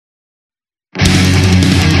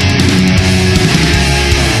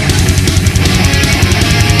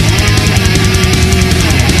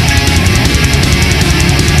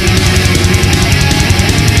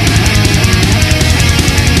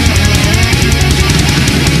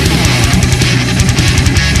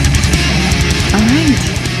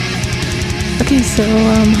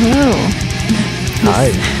Hello.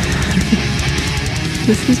 Hi.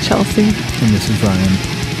 This is Chelsea. And this is Ryan.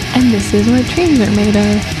 And this is what dreams are made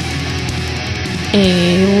of.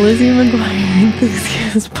 A Lizzie McGuire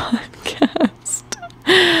enthusiast podcast.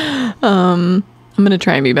 I'm going to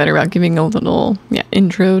try and be better about giving a little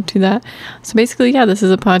intro to that. So basically, this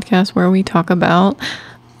is a podcast where we talk about,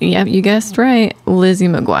 you guessed right, Lizzie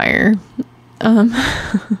McGuire.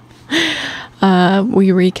 We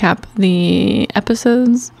recap the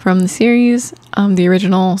episodes from the series, the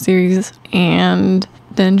original series, and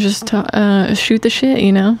then just shoot the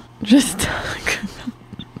shit, just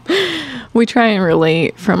we try and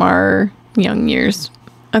relate from our young years.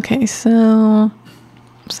 Okay, so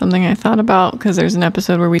something I thought about, because there's an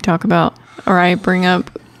episode where we talk about, or I bring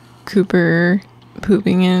up Cooper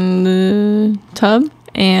pooping in the tub,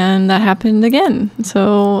 and that happened again.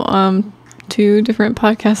 So 2 different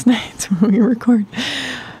podcast nights when we record,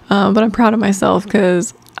 but I'm proud of myself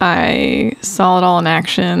because I saw it all in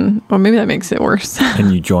action, or maybe that makes it worse.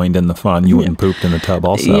 And you joined in the fun. You went and pooped in the tub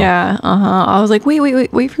also. Yeah, I was like,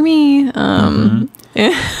 wait for me.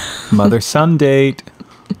 Mother-son date.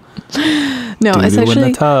 No, Doo-doo essentially,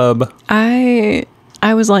 in the tub. I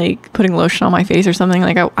was like putting lotion on my face or something.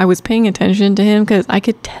 Like I was paying attention to him because I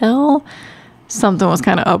could tell something was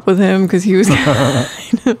kind of up with him because he was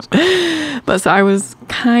but so I was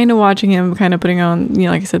kind of watching him, kind of putting on,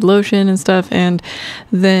 like I said, lotion and stuff, and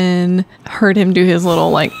then heard him do his little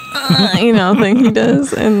like thing he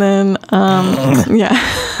does, and then and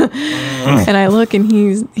I look, and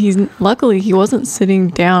he's luckily he wasn't sitting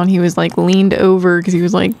down, he was like leaned over because he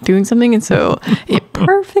was like doing something, and so it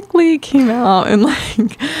perfectly came out and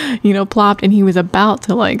like plopped, and he was about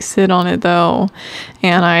to like sit on it though,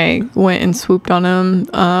 and I went and swooped on him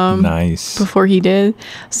nice before he did,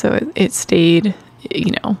 so it stayed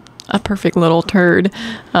a perfect little turd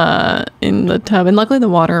in the tub, and luckily the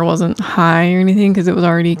water wasn't high or anything because it was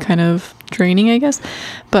already kind of draining, I guess.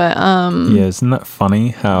 But isn't that funny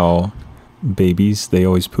how babies, they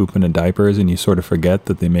always poop in diapers, and you sort of forget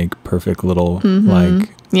that they make perfect little grown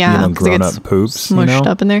up poops smushed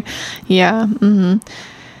up in there.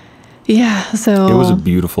 So it was a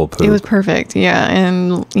beautiful poop. It was perfect.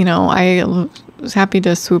 And I was happy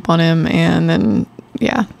to swoop on him, and then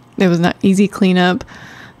it was not easy cleanup.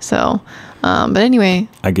 So but anyway,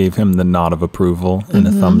 I gave him the nod of approval and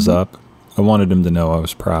a thumbs up. I wanted him to know I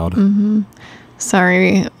was proud.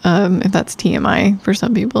 Sorry if that's TMI for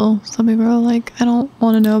some people. Some people are like, I don't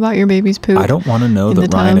want to know about your baby's poop. I don't want to know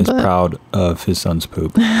that Ryan is proud of his son's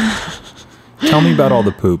poop. Tell me about all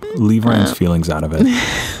the poop. Leave Ryan's feelings out of it.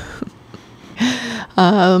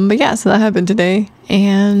 But so that happened today,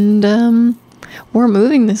 and we're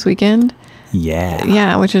moving this weekend.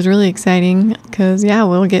 Yeah, which is really exciting because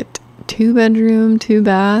we'll get 2-bedroom,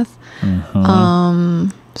 2-bath.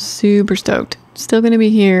 Super stoked. Still gonna be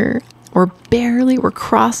here. We're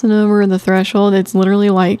crossing over the threshold. It's literally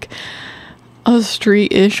like a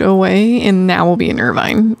street-ish away, and now we'll be in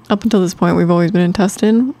Irvine. Up until this point, we've always been in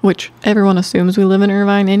Tustin, which everyone assumes we live in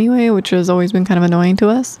Irvine anyway, which has always been kind of annoying to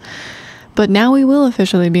us. But now we will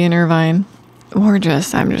officially be in Irvine. I'm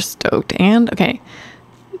just stoked. And okay,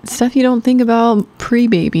 stuff you don't think about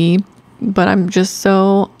pre-baby, but I'm just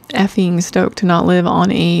so effing stoked to not live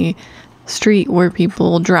on a street where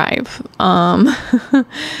people drive.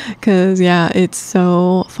 Cause it's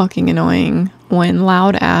so fucking annoying when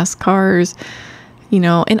loud ass cars,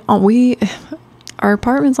 and our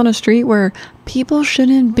apartment's on a street where people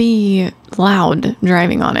shouldn't be loud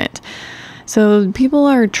driving on it. So people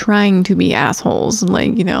are trying to be assholes,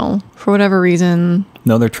 like, for whatever reason.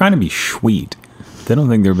 No, they're trying to be sweet. They don't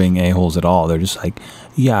think they're being a-holes at all. They're just like,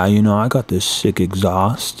 I got this sick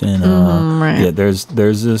exhaust, and right. There's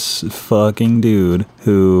this fucking dude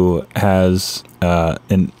who has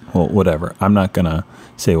whatever. I'm not gonna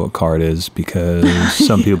say what car it is because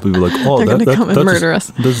some people be like, oh, that's murder us.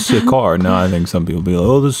 That's a sick car. No, I think some people be like,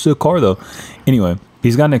 oh, this is a sick car though. Anyway,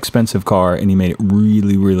 he's got an expensive car, and he made it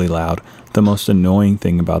really, really loud. The most annoying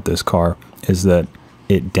thing about this car is that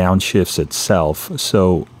it downshifts itself.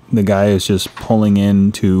 So the guy is just pulling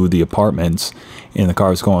into the apartments, and the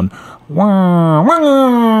car is going, wah,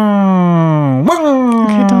 wah, wah.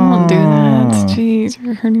 Okay, don't do that. Jeez,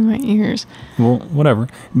 you're hurting my ears. Well, whatever.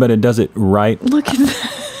 But it does it right. Look at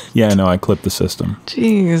that. Yeah, no, I clipped the system.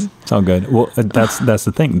 Jeez. It's all good. Well, that's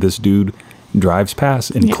the thing. This dude drives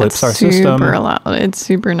past and clips our system. It's super loud. It's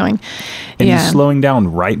super annoying. And he's slowing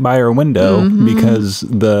down right by our window because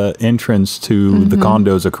the entrance to the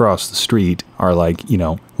condos across the street are like,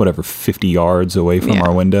 50 yards away from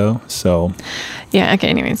our window. So okay,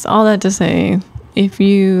 anyways, all that to say, if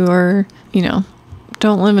you are,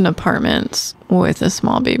 don't live in apartments with a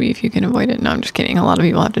small baby if you can avoid it. No, I'm just kidding. A lot of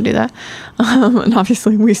people have to do that. And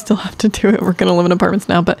obviously we still have to do it. We're going to live in apartments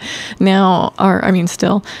now, but now,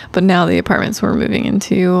 but now the apartments we're moving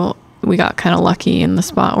into, we got kind of lucky, and the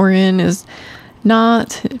spot we're in is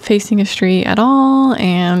not facing a street at all.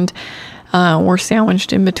 And we're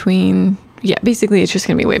sandwiched in between. Yeah, basically it's just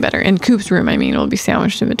going to be way better. In Coop's room, it'll be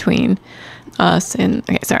sandwiched in between us and,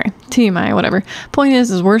 okay, sorry, TMI, whatever. Point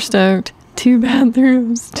is we're stoked. 2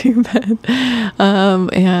 bathrooms, 2 bed.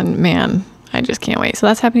 And man, I just can't wait. So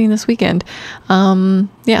that's happening this weekend.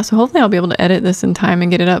 Yeah, so hopefully I'll be able to edit this in time and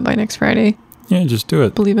get it up by next Friday. Yeah, just do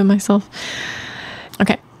it. Believe in myself.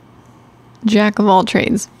 Okay. Jack of all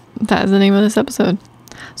trades. That is the name of this episode.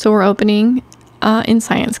 So we're opening in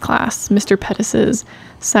science class, Mr. Pettis's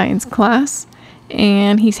science class,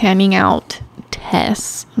 and he's handing out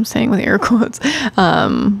tests. I'm saying with air quotes.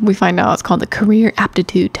 We find out it's called the career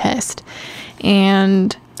aptitude test,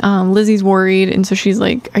 and Lizzie's worried, and so she's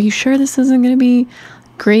like, "Are you sure this isn't going to be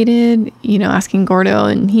graded?" Asking Gordo,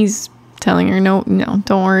 and he's telling her, "No,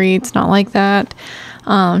 don't worry, it's not like that."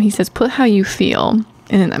 He says, "Put how you feel,"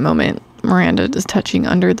 and in that moment, Miranda is touching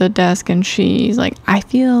under the desk, and she's like, "I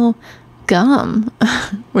feel gum,"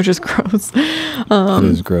 which is gross. It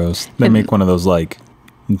is gross. They make one of those like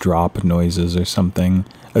drop noises or something,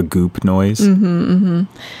 a goop noise. And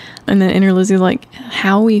then inner Lizzie's like,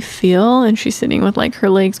 "How we feel," and she's sitting with like her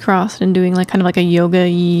legs crossed and doing like kind of like a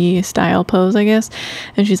yoga-y style pose, I guess.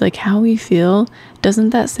 And she's like, "How we feel?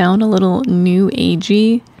 Doesn't that sound a little new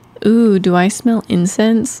agey? Ooh, do I smell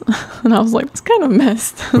incense?" And I was like, that's kind of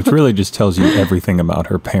messed. Which really just tells you everything about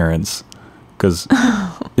her parents. Because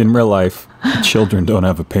in real life, children don't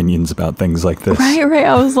have opinions about things like this. Right.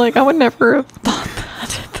 I was like, I would never have thought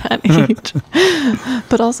that at that age.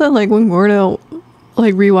 But also, like, when Gordo,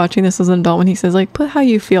 like, rewatching this as an adult, when he says, like, "Put how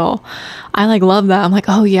you feel," I, like, love that. I'm like,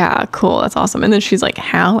 oh, yeah, cool, that's awesome. And then she's like,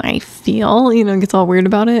 "How I feel?" Gets all weird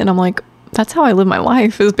about it. And I'm like, that's how I live my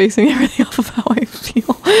life, is basing everything off of how I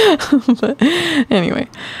feel. But anyway.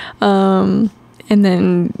 And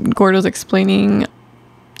then Gordo's explaining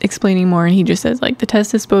more, and he just says, like, the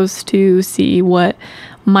test is supposed to see what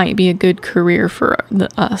might be a good career for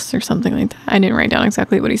us or something like that. I didn't write down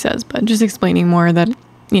exactly what he says, but just explaining more that,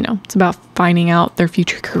 it's about finding out their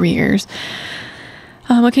future careers.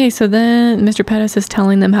 Okay, so then Mr. Pettis is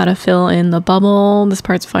telling them how to fill in the bubble. This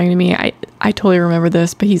part's funny to me. I totally remember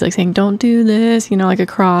this, but he's like saying, don't do this, like a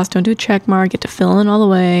cross, don't do a check mark, get to fill in all the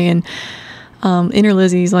way. And inner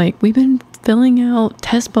Lizzie's like, we've been filling out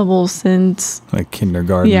test bubbles since like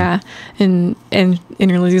kindergarten. Yeah. And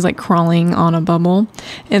inner Lizzie's like crawling on a bubble.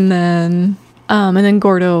 And then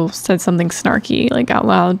Gordo said something snarky, like out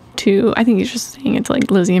loud to, I think he's just saying it to like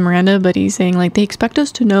Lizzie and Miranda, but he's saying like, they expect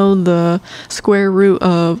us to know the square root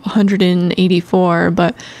of 184,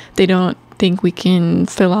 but they don't think we can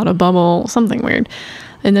fill out a bubble, something weird.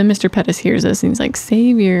 And then Mr. Pettis hears this and he's like,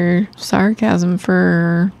 save your sarcasm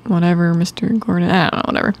for whatever, Mr. Gordon, I don't know,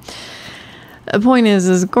 whatever. The point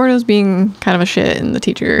is Gordo's being kind of a shit and the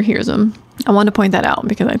teacher hears him. I wanted to point that out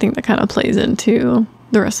because I think that kind of plays into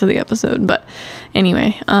the rest of the episode. But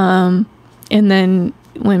anyway, and then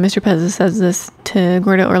when Mr. Pettis says this to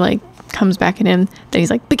Gordo, or like comes back at him, then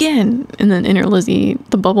he's like, begin. And then inner Lizzie,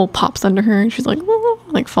 the bubble pops under her and she's like, whoa,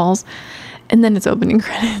 like falls. And then it's opening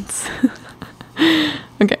credits.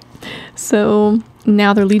 Okay, so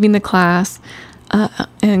now they're leaving the class,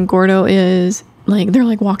 and Gordo is like, they're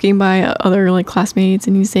like walking by other like classmates,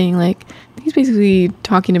 and he's saying like, he's basically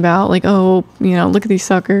talking about like, oh, look at these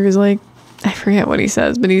suckers. Like, I forget what he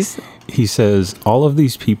says, but he says all of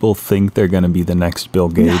these people think they're going to be the next Bill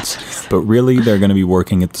Gates, but really they're going to be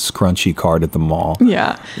working at the scrunchy cart at the mall.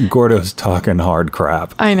 Yeah, Gordo's talking hard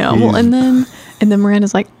crap. I know. Well, and then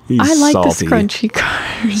Miranda's like, I like salty. the scrunchy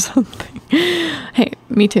cart or something. Hey,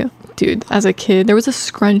 me too. Dude, as a kid, there was a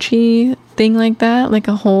scrunchy thing like that, like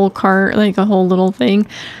a whole cart, like a whole little thing.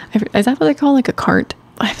 Is that what they're called? Like a cart?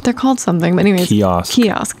 They're called something, but anyways.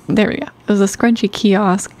 Kiosk. There we go. It was a scrunchy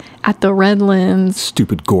kiosk at the Redlands.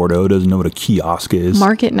 Stupid Gordo doesn't know what a kiosk is.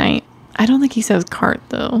 Market night. I don't think he says cart,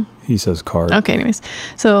 though. He says cart. Okay, anyways.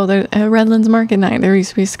 So, at Redlands Market night, there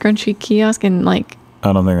used to be a scrunchy kiosk, and like,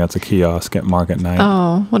 I don't think that's a kiosk at Market Night.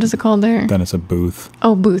 Oh, what is it called there? Then it's a booth.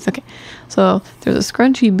 Oh, booth. Okay. So there's a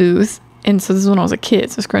scrunchy booth. And so this is when I was a kid.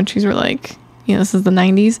 So scrunchies were like, this is the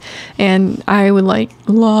 90s. And I would like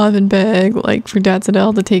love and beg like for Dad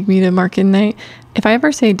Siddell to take me to Market Night. If I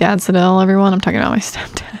ever say Dad Siddell, everyone, I'm talking about my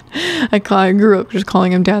stepdad. I grew up just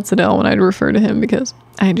calling him Dad Siddell when I'd refer to him because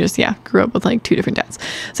I just, grew up with like 2 different dads.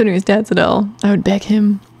 So anyways, Dad Siddell, I would beg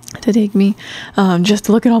him to take me just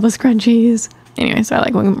to look at all the scrunchies. Anyway, so I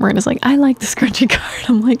like when Miranda's like, I like the scrunchy card.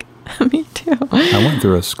 I'm like, me too. I went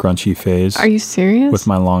through a scrunchy phase. Are you serious? With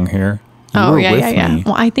my long hair. Oh, yeah.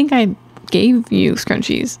 Well, I think I gave you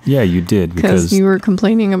scrunchies. Yeah, you did. Because you were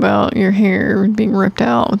complaining about your hair being ripped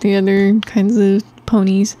out with the other kinds of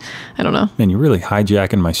ponies. I don't know. Man, you're really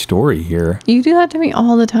hijacking my story here. You do that to me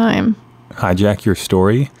all the time. Hijack your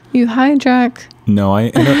story? You hijack. No,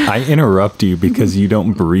 I interrupt you because you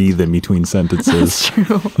don't breathe in between sentences. That's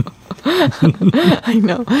true. I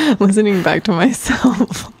know. Listening back to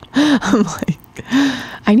myself, I'm like,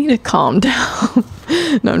 I need to calm down.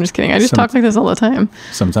 No, I'm just kidding. I just talk like this all the time.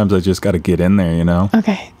 Sometimes I just got to get in there, you know?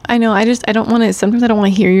 Okay. I know. I don't want to, sometimes I don't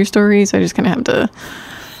want to hear your story, so I just kind of have to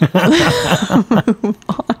move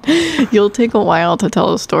on. You'll take a while to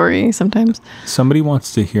tell a story sometimes. Somebody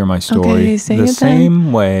wants to hear my story Okay, say the it same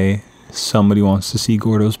then. way somebody wants to see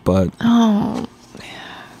Gordo's butt. Oh.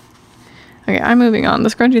 Okay, I'm moving on. The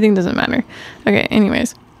scrunchy thing doesn't matter. Okay,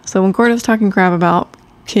 anyways. So when Gordo's talking crap about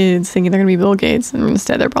kids thinking they're going to be Bill Gates, and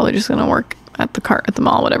instead they're probably just going to work at the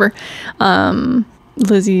mall, whatever.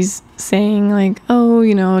 Lizzie's saying like, oh,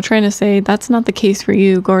 trying to say that's not the case for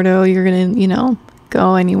you, Gordo. You're going to,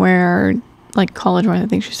 go anywhere, or like college-wise, I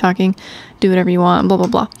think she's talking, do whatever you want, blah, blah,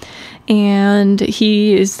 blah. And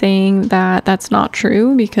he is saying that that's not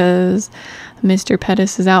true because Mr.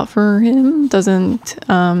 Pettis is out for him.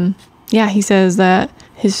 He says that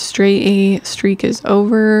his straight A streak is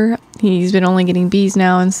over. He's been only getting B's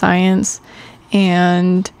now in science.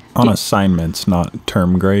 And on assignments, not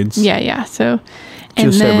term grades. Yeah. So,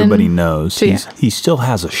 just so everybody knows, he still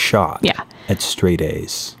has a shot. Yeah. At straight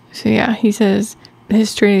A's. So yeah, he says his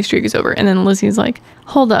straight A streak is over, and then Lizzie's like,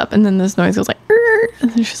 "Hold up!" And then this noise goes like,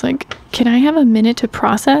 and then she's like, "Can I have a minute to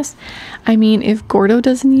process? I mean, if Gordo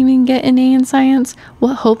doesn't even get an A in science,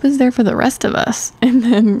 what hope is there for the rest of us?" And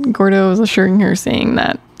then Gordo is assuring her, saying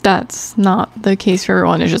that that's not the case for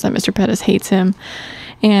everyone. It's just that Mr. Pettis hates him.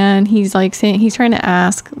 And he's like saying, he's trying to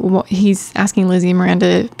ask, he's asking Lizzie and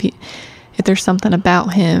Miranda if there's something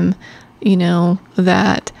about him,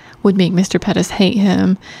 that would make Mr. Pettis hate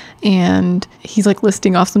him. And he's like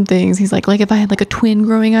listing off some things. He's like if I had like a twin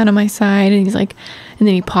growing out of my side, and he's like, and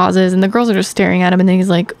then he pauses and the girls are just staring at him, and then he's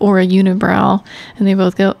like, or a unibrow, and they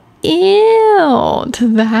both go, ew, to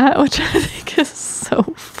that, which I think is so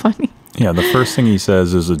funny. Yeah, the first thing he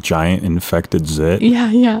says is a giant infected zit.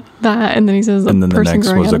 Yeah, that. And then he says, and then the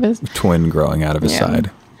next was a twin growing out of his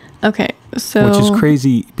side. Okay, so. Which is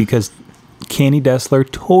crazy because Candy Dessler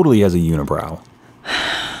totally has a unibrow.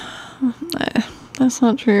 That's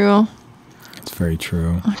not true. It's very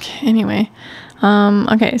true. Okay, anyway.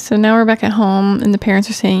 Okay, so now we're back at home, and the parents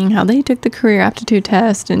are saying how they took the career aptitude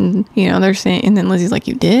test, and, they're saying, and then Lizzie's like,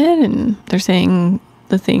 you did? And they're saying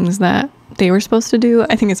the things that they were supposed to do.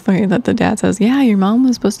 I think it's funny that the dad says, yeah, your mom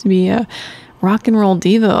was supposed to be a rock and roll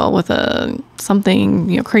diva with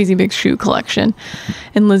something, crazy big shoe collection.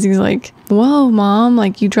 And Lizzie's like, whoa, Mom,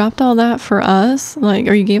 like you dropped all that for us? Like,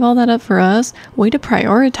 or you gave all that up for us? Way to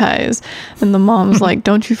prioritize. And the mom's like,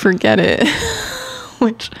 don't you forget it.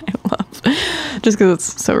 Which I love just because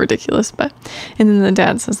it's so ridiculous. But, and then the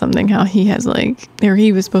dad says something how he has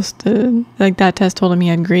he was supposed to, that test told him he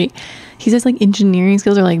had great, he says engineering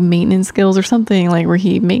skills or maintenance skills or something, where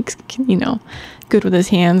he makes, good with his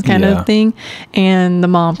hands kind of thing. And the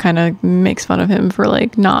mom kind of makes fun of him for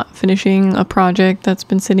not finishing a project that's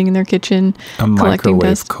been sitting in their kitchen. A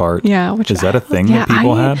microwave cart. Yeah. Is that a thing that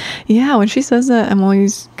people had? Yeah. When she says that, I'm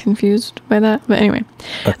always confused by that. But anyway.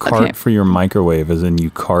 A cart for your microwave, as in you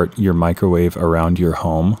cart your microwave around your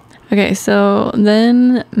home. Okay. So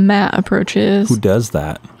then Matt approaches. Who does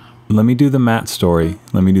that? Let me do the Matt story.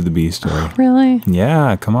 Let me do the B story. Really?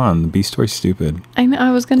 Yeah. Come on. The B story's stupid. I know.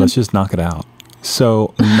 I was going to. Let's just knock it out.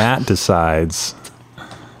 So Matt decides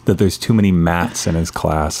that there's too many Matts in his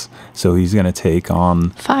class, so he's going to take on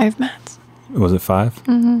 5 Matts. Was it 5?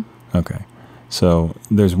 Mm-hmm. Okay. So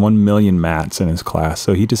there's 1 million Matts in his class,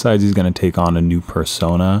 so he decides he's going to take on a new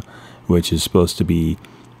persona, which is supposed to be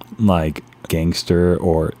like gangster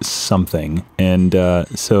or something. And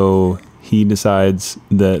so he decides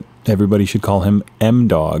that everybody should call him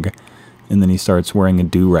M-Dog, and then he starts wearing a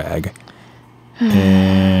do-rag.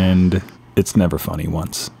 And it's never funny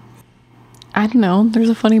once. I don't know. There's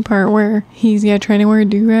a funny part where he's trying to wear a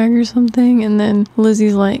do-rag or something, and then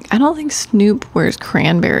Lizzie's like, I don't think Snoop wears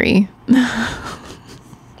cranberry.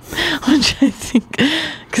 Which I think,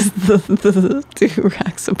 because the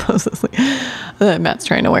do-rag supposedly that Matt's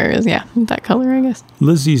trying to wear is, that color, I guess.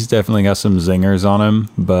 Lizzie's definitely got some zingers on him,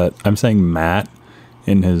 but I'm saying Matt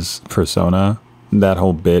in his persona, that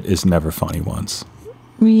whole bit is never funny once.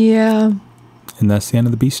 Yeah. And that's the end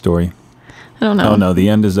of the B story. I don't know. Oh, no, the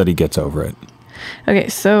end is that he gets over it. Okay,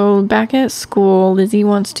 so back at school, Lizzie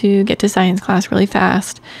wants to get to science class really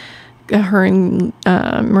fast. Her and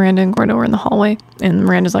Miranda and Gordo are in the hallway, and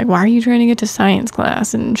Miranda's like, why are you trying to get to science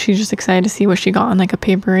class? And she's just excited to see what she got on like a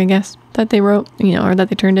paper, I guess, that they wrote, or that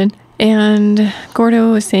they turned in. And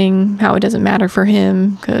Gordo is saying how it doesn't matter for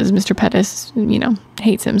him because Mr. Pettis,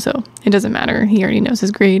 hates him, so it doesn't matter. He already knows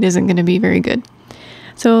his grade isn't going to be very good.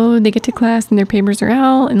 So they get to class and their papers are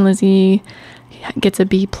out, and Lizzie gets a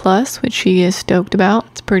B+, which she is stoked about.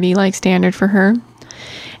 It's pretty standard for her.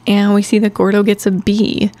 And we see that Gordo gets a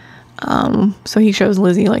B. So he shows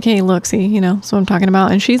Lizzie hey, look, see, so I'm talking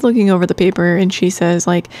about. And she's looking over the paper and she says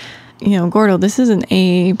Gordo, this is an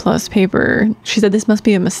A+ paper. She said, this must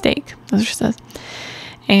be a mistake. That's what she says.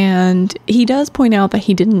 And he does point out that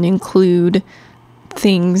he didn't include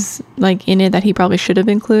things in it that he probably should have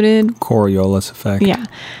included. Coriolis effect. Yeah.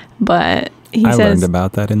 But I learned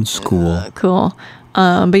about that in school. Cool.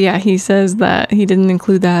 But yeah, he says that he didn't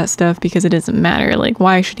include that stuff because it doesn't matter.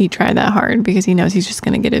 Why should he try that hard? Because he knows he's just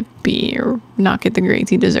going to get a B or not get the grades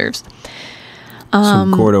he deserves.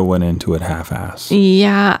 So Gordo went into it half-assed.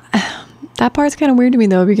 Yeah. That part's kind of weird to me,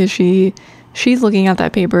 though, because she's looking at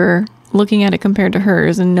that paper, looking at it compared to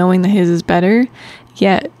hers and knowing that his is better,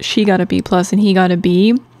 yet she got a B+ and he got a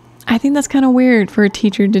B. I think that's kind of weird for a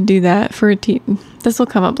teacher to do that. This will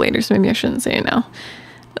come up later, so maybe I shouldn't say it now.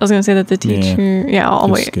 I was going to say that the teacher... Yeah, I'll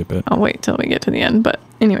wait. Skip it. I'll wait till we get to the end. But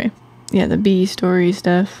anyway. Yeah, the B story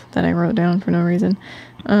stuff that I wrote down for no reason.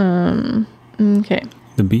 Okay.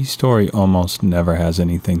 The B story almost never has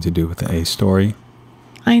anything to do with the A story.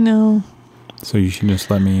 I know. So you should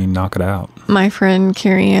just let me knock it out. My friend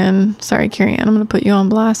Carrie Ann, I'm going to put you on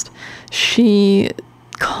blast. She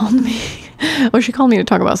called me. Well, she called me to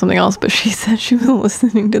talk about something else, but she said she was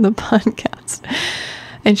listening to the podcast.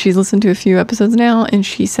 And she's listened to a few episodes now, and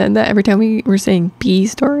she said that every time we were saying bee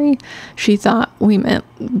story, she thought we meant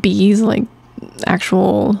bees,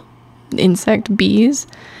 actual insect bees.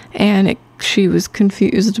 And she was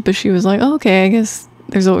confused, but she was like, oh, okay, I guess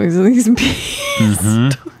there's always these bees.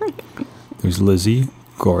 Mm-hmm. There's Lizzie,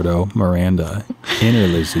 Gordo, Miranda, Inner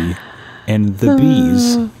Lizzie, and the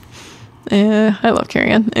bees. Yeah, I love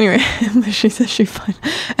Carrie Ann. Anyway, she says she's fine.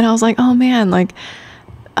 And I was like, oh man,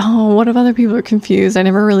 what if other people are confused? I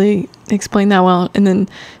never really explained that well. And then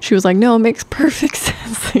she was like, no, it makes perfect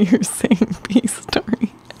sense that you're saying bee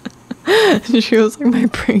story. And she was like, my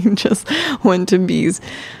brain just went to bees.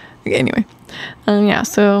 Okay, anyway, yeah,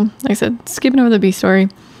 so like I said, skipping over the bee story.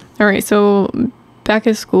 All right, so back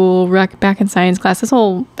at school, back in science class. This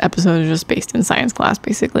whole episode is just based in science class,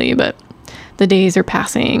 basically, but the days are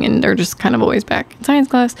passing and they're just kind of always back in science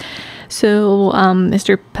class. So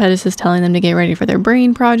Mr. Pettis is telling them to get ready for their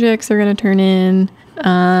brain projects they're going to turn in,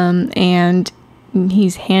 and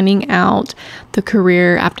he's handing out the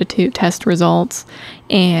career aptitude test results.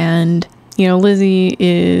 And Lizzie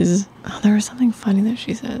is... Oh, there was something funny that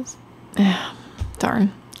she says.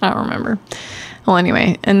 Darn, I don't remember. Well,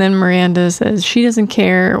 anyway, and then Miranda says she doesn't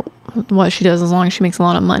care what she does as long as she makes a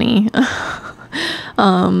lot of money.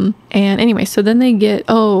 And anyway, so then they get...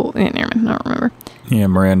 Oh, never mind, I don't remember. Yeah,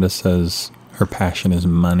 Miranda says her passion is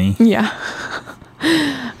money. Yeah.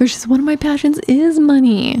 Which is one of my passions is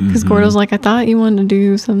money. Because Gordo's like, I thought you wanted to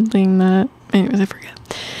do something that... Anyways, I forget.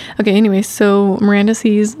 Okay, anyway, so Miranda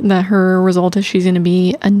sees that her result is she's going to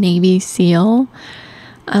be a Navy SEAL.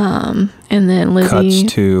 And then Lizzie...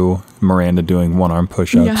 Cuts to Miranda doing one-arm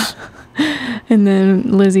push-ups. Yeah. And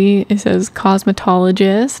then Lizzie, it says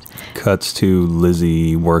cosmetologist. Cuts to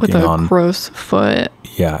Lizzie working with a on... gross foot.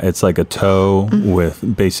 Yeah, it's like a toe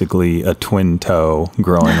with basically a twin toe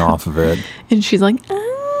growing off of it. And she's like,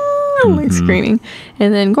 ah, screaming.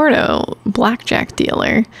 And then Gordo, blackjack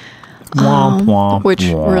dealer. Womp, womp, which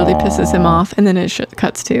womp. Really pisses him off. And then it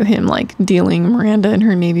cuts to him dealing Miranda in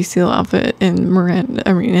her Navy SEAL outfit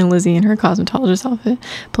and Lizzie in her cosmetologist outfit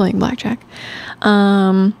playing blackjack.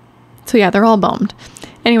 So yeah, they're all bummed.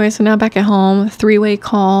 Anyway, so now back at home, 3-way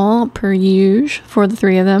call per usual for the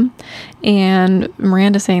three of them. And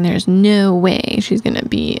Miranda saying there's no way she's going to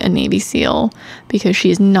be a Navy SEAL because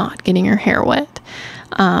she's not getting her hair wet.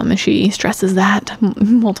 And she stresses that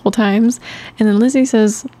multiple times. And then Lizzie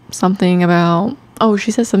says something about,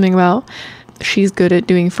 she's good at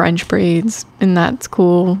doing French braids and that's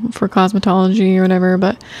cool for cosmetology or whatever.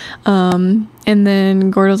 But, and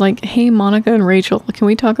then Gordo's like, hey, Monica and Rachel, can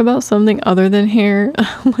we talk about something other than hair?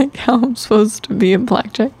 Like how I'm supposed to be a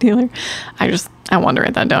blackjack dealer. I want to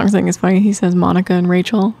write that down because I think it's funny. He says Monica and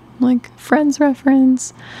Rachel, Friends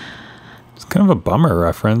reference. It's kind of a bummer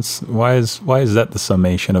reference. Why is that the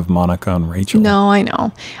summation of Monica and Rachel? No, I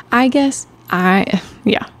know. I guess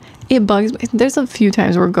yeah. it bugs me. There's a few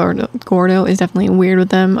times where Gordo is definitely weird with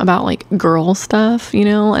them about like girl stuff, you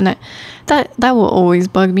know, and that will always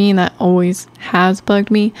bug me, and that always has bugged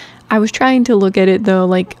me. I was trying to look at it though,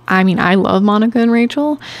 like, I mean, I love Monica and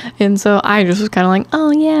Rachel, and so I just was kind of like,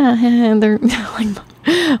 oh yeah, and they're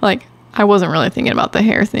like I wasn't really thinking about the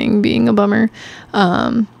hair thing being a bummer.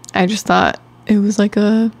 I just thought it was like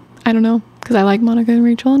I don't know, because I like Monica and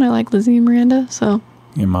Rachel and I like Lizzie and Miranda, so.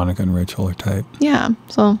 Yeah, Monica and Rachel are tight. Yeah,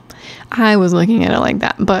 so I was looking at it like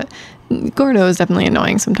that, but Gordo is definitely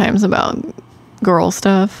annoying sometimes about girl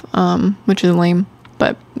stuff, which is lame,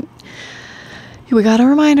 but we gotta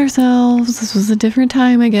remind ourselves this was a different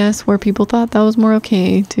time, I guess, where people thought that was more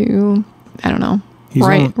okay to, I don't know,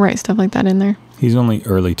 write stuff like that in there. He's only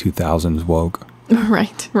early 2000s woke.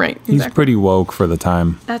 Right, exactly. He's pretty woke for the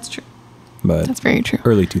time. That's true. But that's very true.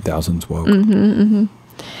 Early 2000s woke.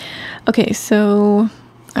 Okay, so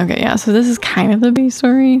this is kind of the B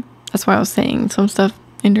story. That's why I was saying some stuff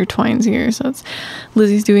intertwines here. So it's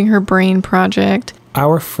Lizzie's doing her brain project.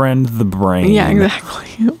 Our friend the brain. Yeah,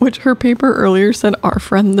 exactly. Which her paper earlier said our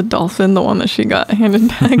friend the dolphin, the one that she got handed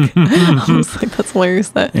back. I was like, that's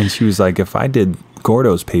hilarious. And she was like, if I did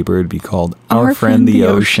Gordo's paper, it'd be called Our Friend the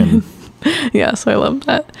Ocean. Yeah, so I love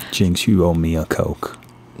that. Jinx, you owe me a Coke.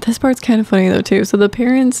 This part's kind of funny though too. So the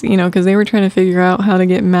parents, you know, because they were trying to figure out how to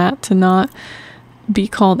get Matt to not be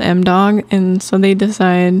called M-Dog, and so they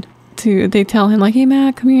decide they tell him like, hey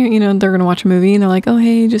Matt, come here, you know, they're gonna watch a movie, and they're like, oh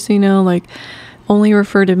hey, just so you know, like, only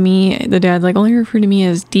refer to me, the dad's like, only refer to me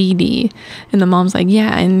as Dee Dee, and the mom's like,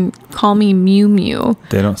 yeah, and call me Mew Mew.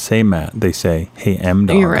 They don't say Matt, they say, hey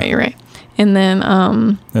M-Dog. You're right. And then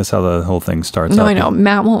that's how the whole thing starts. No, I know.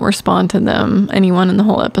 Matt won't respond to anyone in the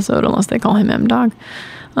whole episode unless they call him M-Dog.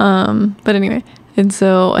 But anyway, and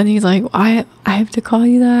he's like, I have to call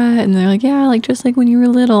you that, and they're like, yeah, like just like when you were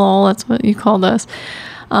little, that's what you called us.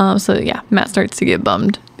 So yeah, Matt starts to get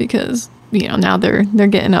bummed because, you know, now they're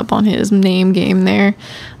getting up on his name game there.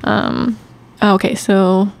 Okay,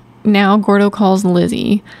 so now Gordo calls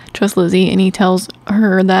Lizzie, just Lizzie, and he tells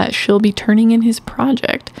her that she'll be turning in his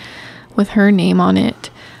project with her name on it,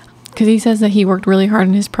 because he says that he worked really hard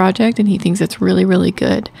on his project and he thinks it's really, really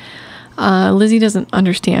good. Lizzie doesn't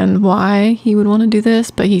understand why he would want to do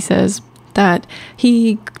this, but he says that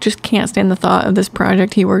he just can't stand the thought of this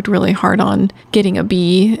project he worked really hard on getting a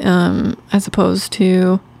B, as opposed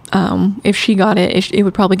to if she got it, it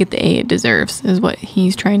would probably get the A it deserves, is what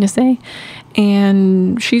he's trying to say.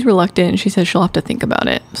 And she's reluctant. She says she'll have to think about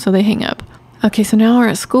it. So they hang up. Okay, so now we're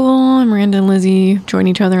at school, and Miranda and Lizzie join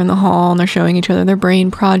each other in the hall, and they're showing each other their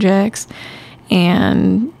brain projects.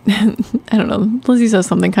 And I don't know, Lizzie says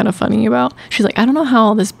something kind of funny about, she's like, I don't know how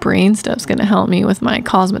all this brain stuff's going to help me with my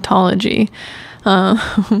cosmetology.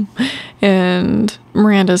 And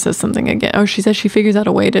Miranda says something again. Oh, she says she figures out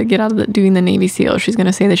a way to get out of doing the Navy SEAL. She's going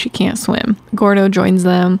to say that she can't swim. Gordo joins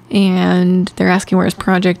them, and they're asking where his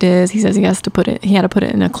project is. He says he had to put it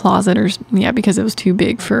in a closet, because it was too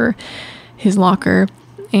big for his locker.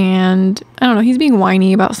 And I don't know, he's being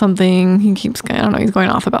whiny about something. He's going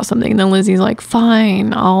off about something. And then Lizzie's like,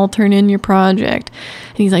 fine, I'll turn in your project.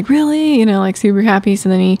 And he's like, really? You know, like super happy. So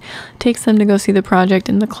then he takes them to go see the project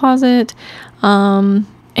in the closet. And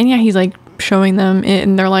yeah, he's like showing them it,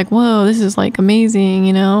 and they're like, whoa, this is like amazing,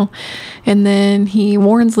 you know? And then he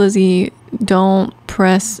warns Lizzie, don't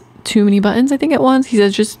press too many buttons, I think at once. He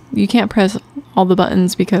says, you can't press all the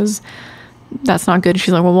buttons because that's not good.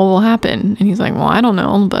 She's like, well, what will happen? And he's like, well, I don't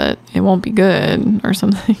know, but it won't be good or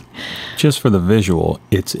something. Just for the visual,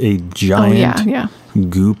 it's a giant,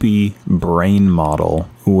 goopy brain model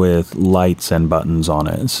with lights and buttons on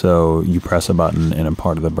it. So you press a button and a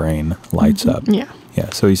part of the brain lights up. Yeah. Yeah.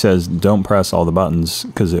 So he says, don't press all the buttons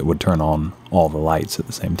because it would turn on all the lights at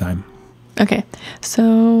the same time. Okay.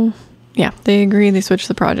 So yeah, they agree. They switch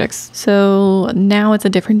the projects. So now it's a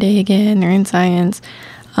different day again. They're in science.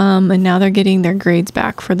 And now they're getting their grades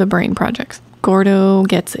back for the brain projects. Gordo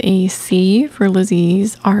gets a C for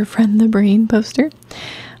Lizzie's Our Friend the Brain poster.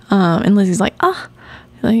 And Lizzie's like,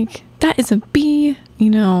 that is a B,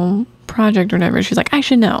 project or whatever. She's like, I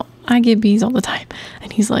should know. I get B's all the time.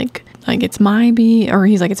 And he's like, it's my B, or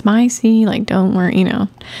he's like, it's my C, like, don't worry,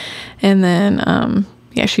 And then,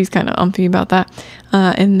 she's kind of umphy about that.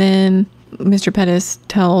 And then Mr. Pettis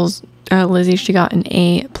tells Lizzie she got an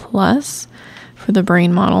A+ for the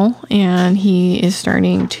brain model, and he is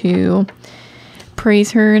starting to praise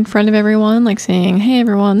her in front of everyone, like saying, hey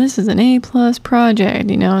everyone, this is an A+ project,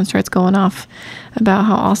 and starts going off about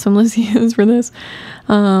how awesome Lizzie is for this.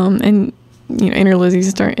 And inner Lizzie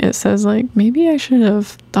it says like, maybe I should have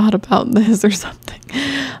thought about this or something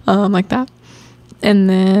like that. And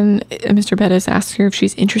then Mr. Pettis asks her if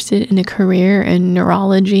she's interested in a career in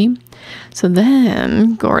neurology. So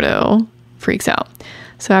then Gordo freaks out.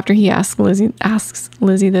 So after he asks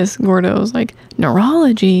Lizzie this, Gordo's like,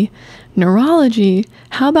 neurology?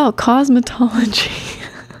 How about cosmetology?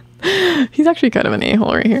 He's actually kind of an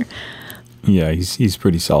a-hole right here. Yeah, he's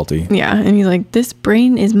pretty salty. Yeah, and he's like, this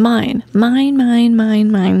brain is mine. Mine.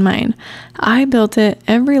 I built it.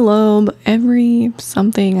 Every lobe, every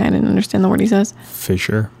something. I didn't understand the word he says.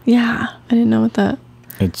 Fissure? Yeah, I didn't know what that...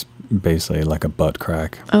 It's basically like a butt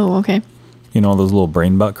crack. Oh, okay. You know those little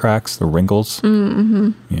brain butt cracks, the wrinkles?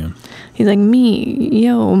 Mm-hmm. Yeah. He's like, me,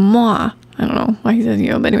 yo, moi. I don't know why he says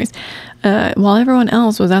yo, but anyways. While everyone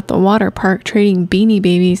else was at the water park trading Beanie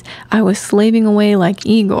Babies, I was slaving away like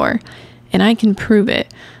Igor, and I can prove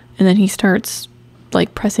it. And then he starts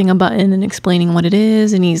like pressing a button and explaining what it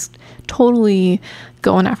is, and he's totally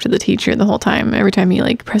going after the teacher the whole time. Every time he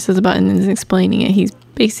like presses a button and is explaining it, he's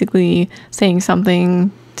basically saying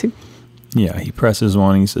something to... Yeah, he presses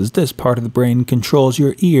one and he says, this part of the brain controls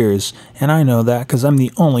your ears, and I know that because I'm the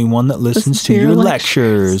only one that listens to your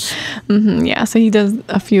lectures. Mm-hmm, yeah, so he does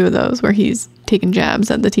a few of those where he's taking jabs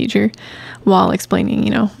at the teacher while explaining,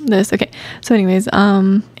 this. Okay, so anyways,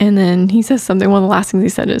 and then he says something, one of the last things he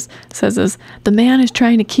says is, the man is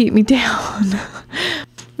trying to keep me down.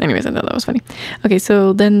 Anyways, I thought that was funny. Okay,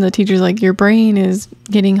 so then the teacher's like, your brain is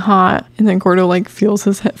getting hot. And then Gordo like feels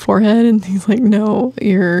his forehead and he's like, no,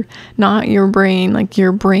 you're not your brain, like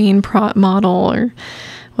your brain model or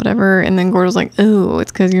whatever. And then Gordo's like, oh,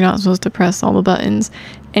 it's because you're not supposed to press all the buttons.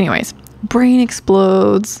 Anyways, brain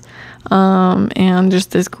explodes. And just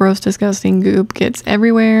this gross, disgusting goop gets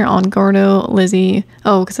everywhere on Gordo, Lizzie.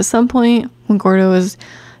 Oh, because at some point when Gordo is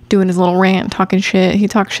doing his little rant, talking shit, he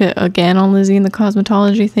talks shit again on Lizzie in the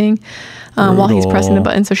cosmetology thing while he's pressing the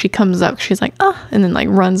button. So she comes up, she's like, and then like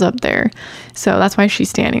runs up there. So that's why she's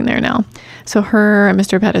standing there now. So her and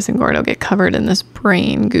Mr. Pettis and Gordo get covered in this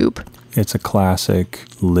brain goop. It's a classic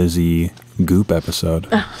Lizzie goop episode.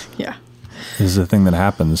 Yeah. This is a thing that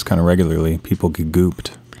happens kind of regularly. People get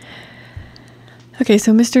gooped. Okay,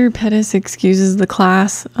 so Mr. Pettis excuses the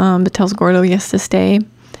class, but tells Gordo he has to stay.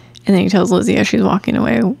 And then he tells Lizzie as she's walking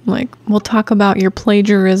away, like, we'll talk about your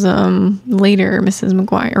plagiarism later, Mrs.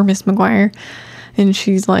 McGuire, or Miss McGuire. And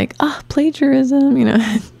she's like, plagiarism,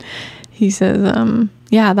 He says,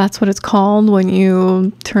 yeah, that's what it's called when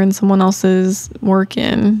you turn someone else's work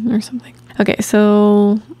in or something. Okay,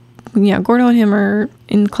 so, yeah, Gordo and him are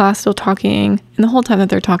in class still talking. And the whole time that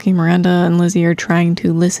they're talking, Miranda and Lizzie are trying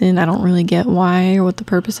to listen. I don't really get why or what the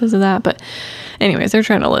purpose is of that. But anyways, they're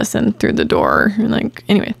trying to listen through the door. And like,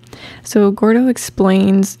 anyway. So Gordo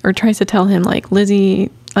explains or tries to tell him, like,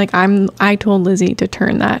 Lizzie, like, I told Lizzie to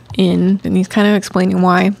turn that in. And he's kind of explaining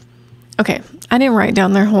why. Okay, I didn't write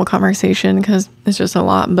down their whole conversation because it's just a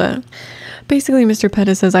lot. But basically, Mr.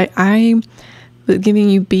 Pettis says, I was giving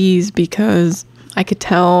you B's because I could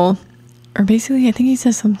tell, or basically, I think he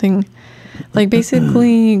says something like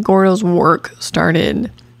basically Gordo's work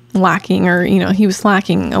started lacking, or, he was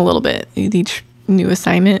slacking a little bit with each new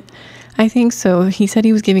assignment. I think so. He said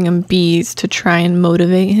he was giving him B's to try and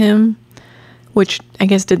motivate him, which I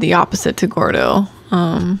guess did the opposite to Gordo.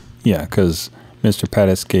 Yeah, because Mr.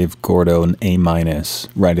 Pettis gave Gordo an A-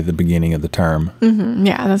 right at the beginning of the term. Mm-hmm.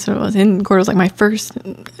 Yeah, that's what it was. And Gordo's like, my first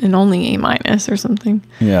and only A- or something.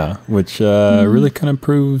 Yeah, which really kind of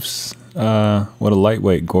proves what a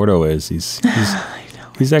lightweight Gordo is.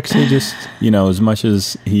 He's actually just, as much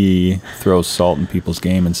as he throws salt in people's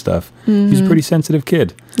game and stuff, he's a pretty sensitive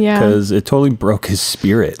kid. Yeah. Because it totally broke his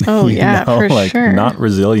spirit. Oh, yeah, for sure. Not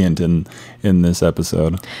resilient in this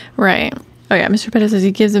episode. Right. Oh, yeah, Mr. Pettis says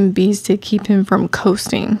he gives him B's to keep him from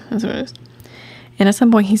coasting. That's what it is. And at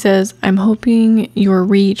some point he says, I'm hoping your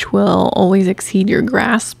reach will always exceed your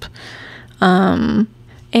grasp.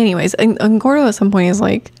 Anyways, and Gordo at some point is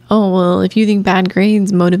like, oh, well, if you think bad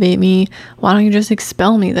grades motivate me, why don't you just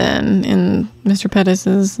expel me then? And Mr. Pettis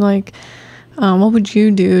is like, what would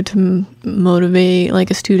you do to motivate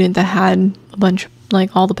like a student that had a bunch of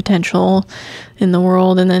like all the potential in the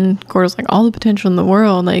world? And then Gordo's like, all the potential in the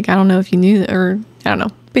world, like, I don't know if you knew that, or I don't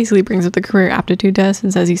know, basically brings up the career aptitude test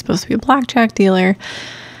and says he's supposed to be a blackjack dealer.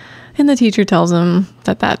 And the teacher tells him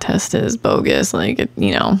that test is bogus. Like,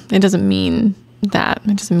 it doesn't mean that.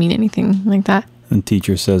 It doesn't mean anything like that. And the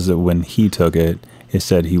teacher says that when he took it, it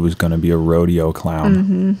said he was going to be a rodeo clown.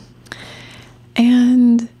 Mm-hmm.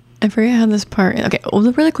 And I forget how this part... Okay, well,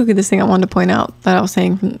 really quickly, this thing I wanted to point out that I was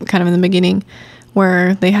saying from kind of in the beginning,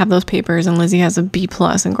 where they have those papers and Lizzie has a B+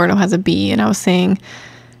 and Gordo has a B. And I was saying,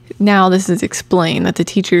 now this is explained that the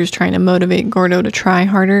teacher is trying to motivate Gordo to try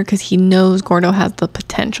harder because he knows Gordo has the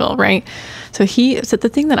potential, right? So the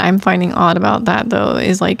thing that I'm finding odd about that, though,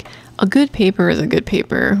 is like a good paper is a good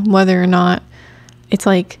paper, whether or not it's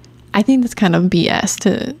like, I think that's kind of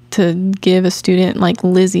BS to give a student like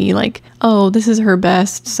Lizzie, like, oh, this is her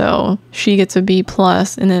best, so she gets a B+,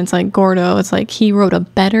 and then it's like Gordo, it's like he wrote a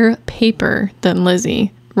better paper than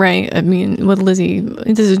Lizzie, right? I mean, with Lizzie,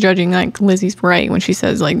 this is judging like Lizzie's right when she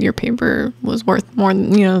says like your paper was worth more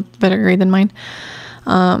than, better grade than mine.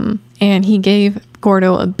 And he gave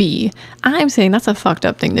Gordo a B. I'm saying that's a fucked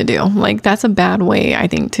up thing to do. Like, that's a bad way, I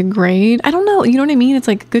think, to grade. I don't know. You know what I mean? It's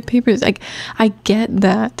like good papers. Like, I get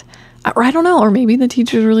that. Or I don't know. Or maybe the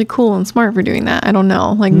teacher's really cool and smart for doing that. I don't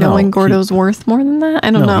know. Like, knowing Gordo's worth more than that. I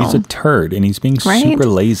don't know. He's a turd and he's being super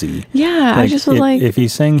lazy. Yeah. I just was if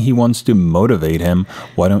he's saying he wants to motivate him,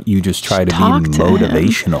 why don't you just try to be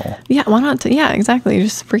motivational? Yeah. Why not? Yeah, exactly.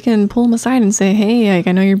 Just freaking pull him aside and say, hey, like,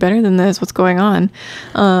 I know you're better than this. What's going on?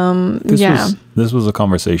 This was a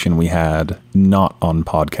conversation we had, not on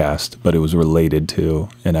podcast, but it was related to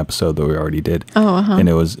an episode that we already did. Oh, uh-huh. And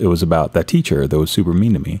it was about that teacher that was super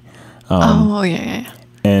mean to me. Yeah.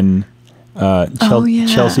 And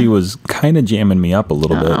Chelsea was kind of jamming me up a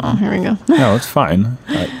little bit. Oh, here we go. No, it's fine.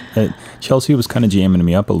 Chelsea was kind of jamming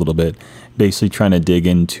me up a little bit, basically trying to dig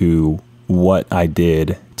into what I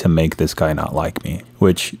did to make this guy not like me,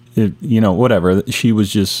 which, whatever. She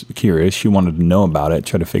was just curious. She wanted to know about it,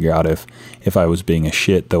 try to figure out if I was being a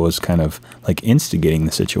shit that was kind of like instigating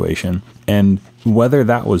the situation. And whether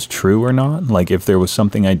that was true or not, like if there was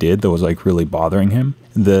something I did that was like really bothering him,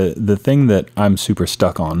 the thing that I'm super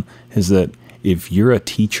stuck on is that if you're a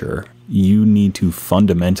teacher, you need to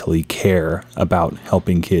fundamentally care about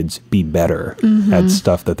helping kids be better at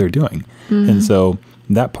stuff that they're doing. And so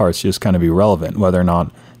that part's just kind of irrelevant, whether or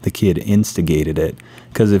not the kid instigated it.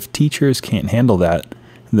 Because if teachers can't handle that,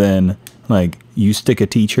 then like you stick a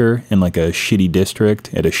teacher in like a shitty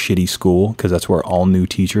district at a shitty school, because that's where all new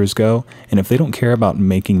teachers go. And if they don't care about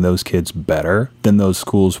making those kids better, then those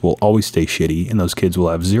schools will always stay shitty and those kids will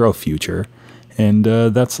have zero future. And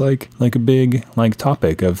that's like a big like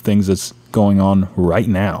topic of things that's going on right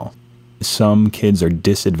now. Some kids are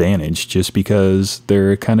disadvantaged just because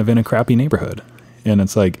they're kind of in a crappy neighborhood. And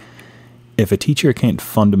it's like, if a teacher can't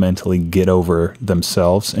fundamentally get over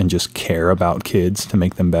themselves and just care about kids to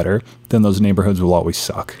make them better, then those neighborhoods will always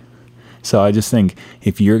suck. So I just think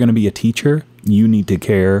if you're going to be a teacher, you need to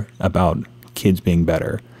care about kids being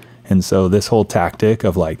better. And so this whole tactic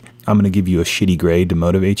of like, I'm going to give you a shitty grade to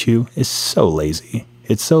motivate you is so lazy.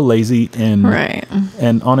 It's so lazy. And, right.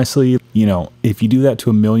 And honestly, if you do that to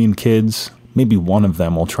 1 million kids, maybe one of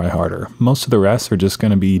them will try harder. Most of the rest are just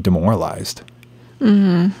going to be demoralized.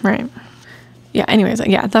 Right. Yeah. Anyways,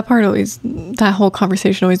 yeah, that whole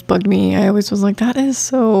conversation always bugged me. I always was like, that's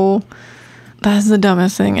the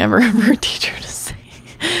dumbest thing ever for a teacher to say.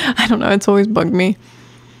 I don't know. It's always bugged me.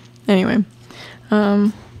 Anyway.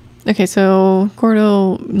 Okay. So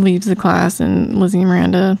Gordo leaves the class and Lizzie and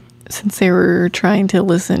Miranda, since they were trying to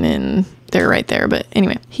listen in, they're right there. But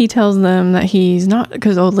anyway, he tells them that he's not,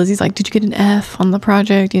 because Lizzie's like, did you get an F on the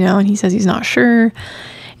project? And he says he's not sure.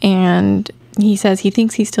 And he says he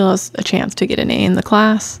thinks he still has a chance to get an A in the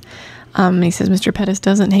class. He says Mr. Pettis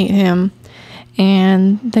doesn't hate him.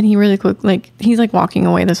 And then he really quick, he's walking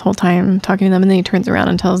away this whole time talking to them. And then he turns around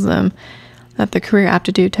and tells them that the career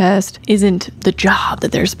aptitude test isn't the job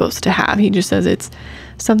that they're supposed to have. He just says it's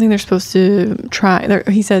something they're supposed to try.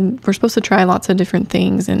 He said, we're supposed to try lots of different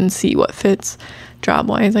things and see what fits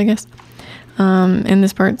job-wise, I guess. And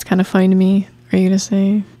this part's kind of funny to me. Are you going to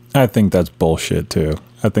say? I think that's bullshit, too.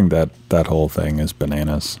 I think that whole thing is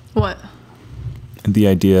bananas. What? The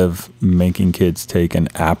idea of making kids take an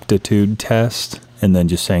aptitude test and then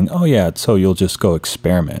just saying, oh yeah, so you'll just go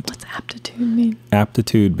experiment. What's aptitude mean?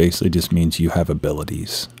 Aptitude basically just means you have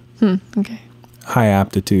abilities. Okay. High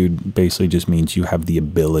aptitude basically just means you have the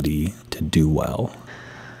ability to do well.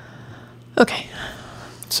 Okay.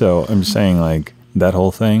 So I'm just saying that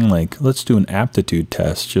whole thing, let's do an aptitude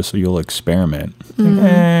test just so you'll experiment.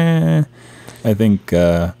 I think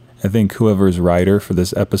whoever's writer for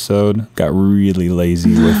this episode got really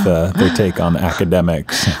lazy with their take on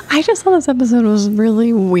academics. I just thought this episode was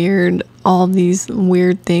really weird. All these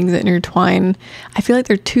weird things that intertwine. I feel like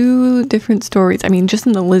they're two different stories. I mean, just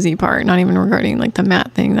in the Lizzie part, not even regarding the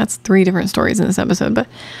Matt thing. That's 3 different stories in this episode. But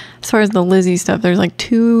as far as the Lizzie stuff, there's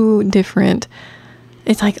 2 different.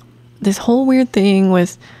 It's this whole weird thing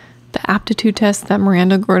with the aptitude test that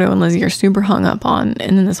Miranda, Gordo, and Lizzie are super hung up on.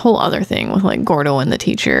 And then this whole other thing with Gordo and the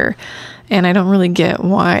teacher. And I don't really get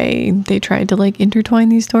why they tried to like intertwine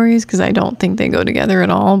these stories, because I don't think they go together at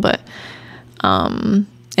all. But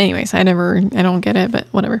anyways, I don't get it, but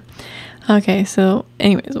whatever. Okay, so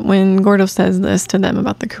anyways, when Gordo says this to them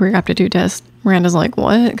about the career aptitude test, Miranda's like,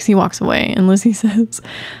 what? Because he walks away, and Lizzie says,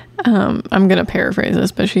 I'm going to paraphrase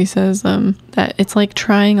this, but she says that it's like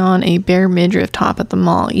trying on a bare midriff top at the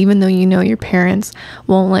mall, even though you know your parents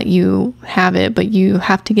won't let you have it, but you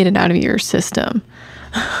have to get it out of your system,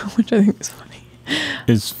 which I think is funny.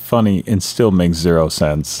 It's funny and still makes zero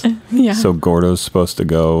sense. Yeah. So Gordo's supposed to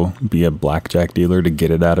go be a blackjack dealer to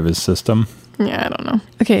get it out of his system? Yeah, I don't know.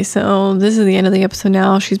 Okay, so this is the end of the episode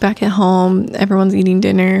now. She's back at home. Everyone's eating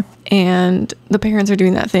dinner. And the parents are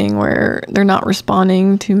doing that thing where they're not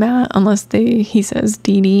responding to Matt unless he says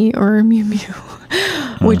Dee Dee or Mew Mew,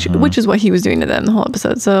 which is what he was doing to them the whole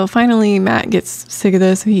episode. So finally, Matt gets sick of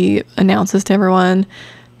this. He announces to everyone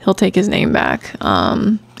he'll take his name back.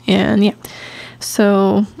 And yeah.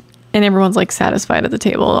 So... and everyone's like satisfied at the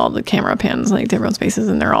table. All the camera pans like to everyone's faces,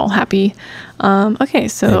 and they're all happy. Okay,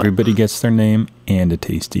 so everybody gets their name and a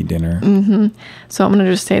tasty dinner. So I'm gonna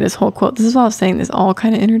just say this whole quote. This is what I was saying. This all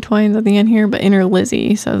kind of intertwines at the end here. But Inner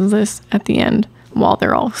Lizzie says this at the end while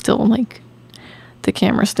they're all still like the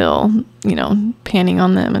camera still, panning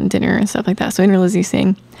on them and dinner and stuff like that. So Inner Lizzie's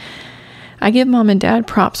saying, I give Mom and Dad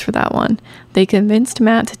props for that one. They convinced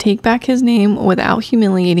Matt to take back his name without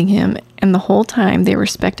humiliating him, and the whole time they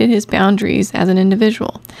respected his boundaries as an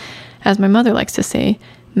individual. As my mother likes to say,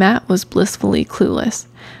 Matt was blissfully clueless,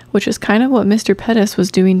 which is kind of what Mr. Pettis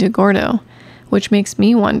was doing to Gordo, which makes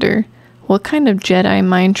me wonder, what kind of Jedi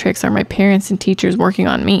mind tricks are my parents and teachers working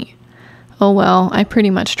on me? Oh well, I pretty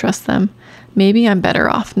much trust them. Maybe I'm better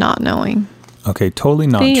off not knowing. Okay, totally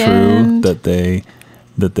not true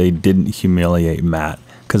that they didn't humiliate Matt,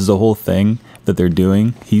 because the whole thing that they're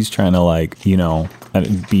doing, he's trying to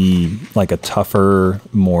be like a tougher,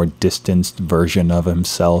 more distanced version of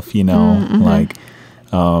himself,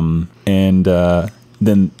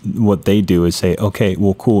 then what they do is say, okay,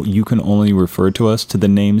 well, cool, you can only refer to us to the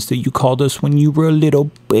names that you called us when you were a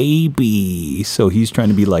little baby. So he's trying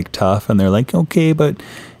to be like tough, and they're like, okay, but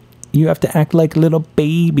you have to act like a little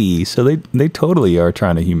baby. So they totally are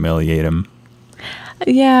trying to humiliate him.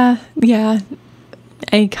 Yeah.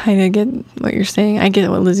 I kind of get what you're saying. I get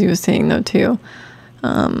what Lizzie was saying, though, too.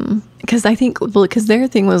 Because I think, because their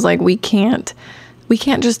thing was like, we can't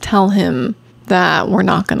just tell him that we're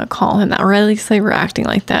not going to call him that, or at least they were acting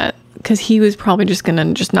like that, because he was probably just going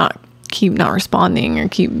to just not responding or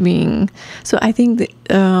keep being. So I think that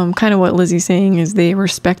kind of what Lizzie's saying is they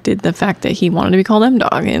respected the fact that he wanted to be called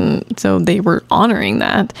M-Dog, and so they were honoring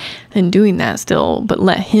that and doing that still, but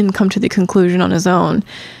let him come to the conclusion on his own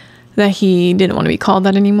that he didn't want to be called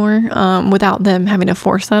that anymore, without them having to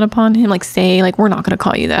force that upon him, like say, like, we're not going to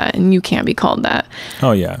call you that and you can't be called that.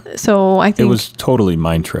 Oh yeah. So I think it was totally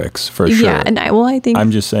mind tricks for sure. Yeah, and I think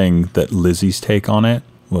I'm just saying that Lizzie's take on it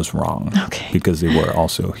was wrong. Okay. Because they were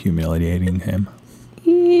also humiliating him.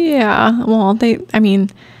 Yeah. Well, I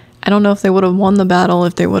don't know if they would have won the battle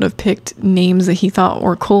if they would have picked names that he thought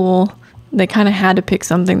were cool. They kind of had to pick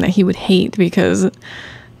something that he would hate, because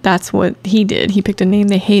that's what he did. He picked a name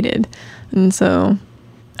they hated. And so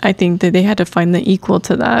I think that they had to find the equal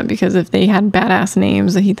to that, because if they had badass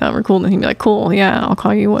names that he thought were cool, then he'd be like, cool, yeah, I'll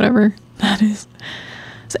call you whatever that is.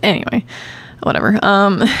 So anyway, whatever.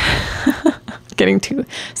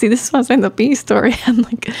 See, this is what I'm saying, the B story had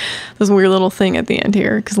like this weird little thing at the end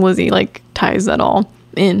here, because Lizzie like ties that all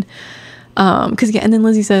in. And then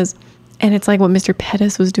Lizzie says, and it's like what Mr.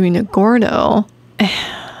 Pettis was doing to Gordo.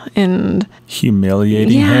 And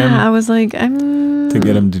humiliating him. Yeah, I was like, to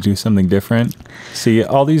get him to do something different. See,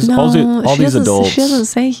 all these adults. She doesn't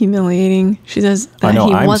say humiliating. She says that he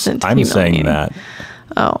wasn't I'm humiliating. saying that.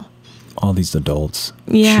 Oh. All these adults.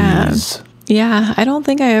 Yeah. Jeez. Yeah, I don't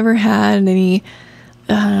think I ever had any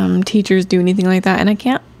teachers do anything like that, and I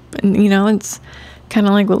can't. It's kind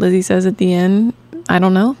of like what Lizzie says at the end. I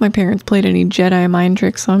don't know if my parents played any Jedi mind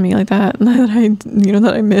tricks on me like that that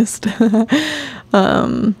I missed.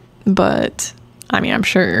 But I'm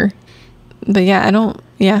sure. But yeah,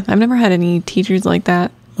 I've never had any teachers like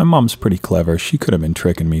that. My mom's pretty clever. She could have been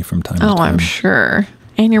tricking me from time to time. Oh, I'm sure.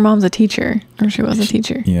 And your mom's a teacher, or she was a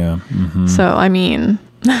teacher. Yeah. Mm-hmm. So,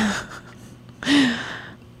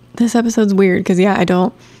 this episode's weird because,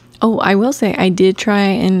 I will say I did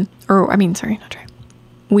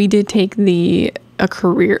we did take a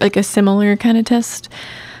career, like a similar kind of test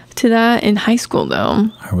to that in high school, though.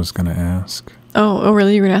 I was going to ask. Oh,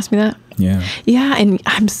 really? You were going to ask me that? Yeah. Yeah, and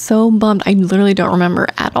I'm so bummed. I literally don't remember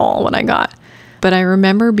at all what I got. But I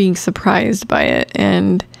remember being surprised by it,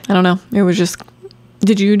 and I don't know. It was just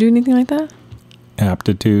Did you do anything like that?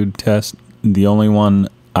 Aptitude test. The only one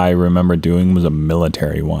I remember doing was a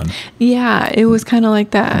military one. Yeah, it was kind of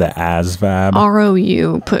like that. The ASVAB.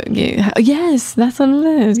 ROU yes, that's what it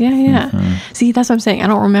is. Yeah. Mm-hmm. See, that's what I'm saying. I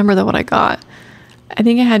don't remember what I got. I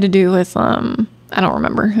think it had to do with I don't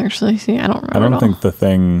remember actually. See, I don't remember. I don't think the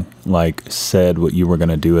thing like said what you were going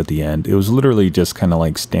to do at the end. It was literally just kind of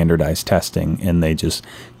like standardized testing, and they just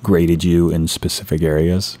graded you in specific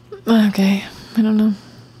areas. Okay, I don't know.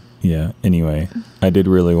 Yeah. Anyway, I did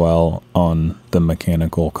really well on the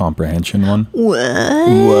mechanical comprehension one. What?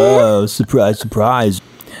 Whoa! Surprise! Surprise!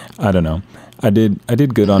 I don't know. I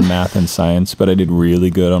did good on math and science, but I did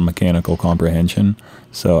really good on mechanical comprehension.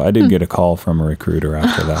 So I did get a call from a recruiter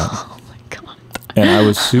after that. Oh my god! And I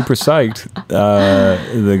was super psyched.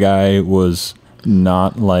 The guy was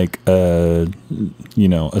not like a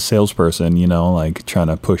salesperson, like trying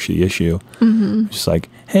to push the issue. Mm-hmm. Just like,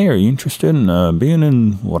 hey, are you interested in being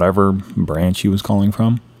in whatever branch he was calling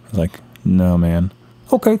from? I was like, no, man.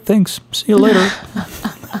 Okay, thanks. See you later.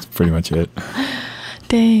 That's pretty much it.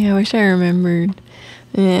 Dang, I wish I remembered.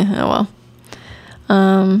 Yeah, oh well.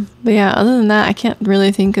 But yeah, other than that, I can't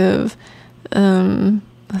really think of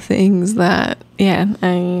things that,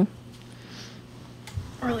 I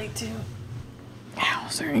relate to. Ow,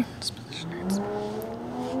 sorry.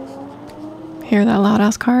 Hear that loud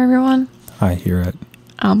ass car, everyone? I hear it.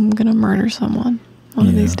 I'm gonna murder someone one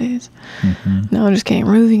of these days. Mm-hmm. No, I'm just kidding.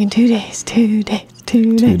 We're moving in 2 days. 2 days.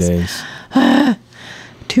 2 days. 2 days.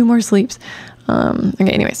 2 more sleeps.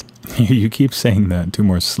 Okay, anyways. You keep saying that. 2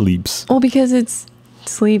 more sleeps. Well, because it's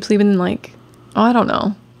sleeping like, I don't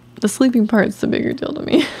know. The sleeping part's the bigger deal to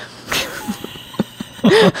me.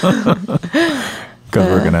 Because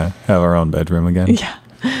we're going to have our own bedroom again? Yeah.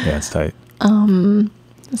 Yeah, it's tight.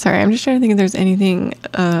 Sorry, I'm just trying to think if there's anything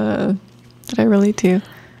that I relate to.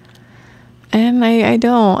 And I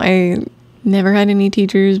don't. I never had any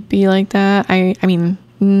teachers be like that. I mean,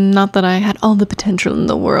 not that I had all the potential in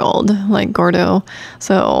the world, like Gordo.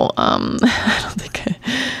 So, I don't think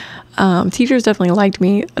teachers definitely liked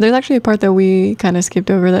me. There's actually a part that we kind of skipped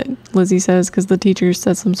over that Lizzie says, because the teacher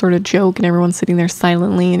says some sort of joke and everyone's sitting there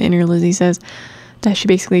silently, and inner Lizzie says that she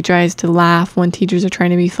basically tries to laugh when teachers are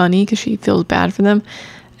trying to be funny because she feels bad for them.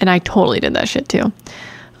 And I totally did that shit too.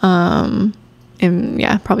 And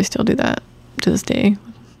yeah, probably still do that to this day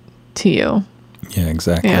to you. Yeah,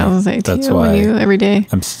 exactly. Yeah, I was gonna say, that's to why you every day.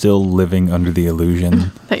 I'm still living under the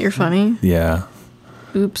illusion. That you're funny? Yeah.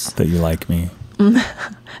 Oops. That you like me.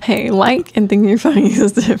 Hey, like and think you're funny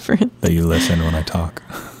is different. That you listen when I talk.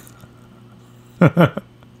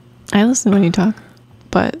 I listen when you talk,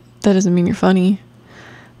 but that doesn't mean you're funny.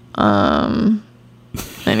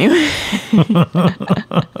 Anyway.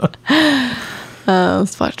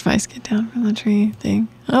 Let's watch Vice get down from the tree thing.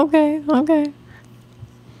 Okay.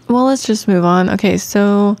 Well, let's just move on. Okay,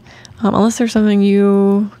 so unless there's something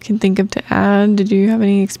you can think of to add, did you have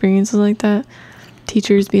any experiences like that?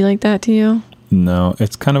 Teachers be like that to you? No,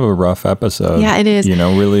 it's kind of a rough episode. Yeah, it is.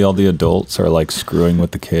 Really all the adults are like screwing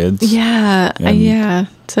with the kids. Yeah, yeah.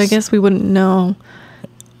 So I guess we wouldn't know,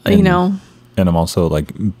 And I'm also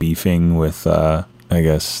like beefing with, I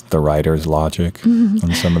guess, the writer's logic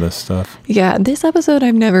on some of this stuff. Yeah, this episode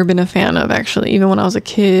I've never been a fan of, actually. Even when I was a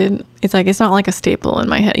kid, it's like, it's not like a staple in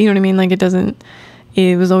my head. You know what I mean? Like,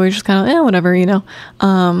 it was always just kind of, whatever,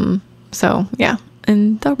 So, yeah.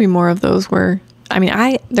 And there'll be more of those where,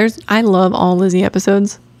 I love all Lizzie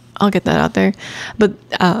episodes. I'll get that out there. But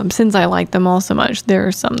since I like them all so much, there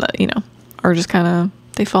are some that, are just kind of,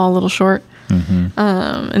 they fall a little short. Mm-hmm.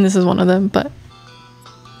 And this is one of them. But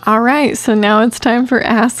all right, so now it's time for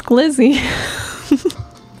Ask Lizzie,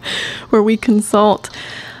 where we consult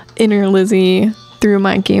inner Lizzie through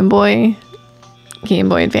my Game Boy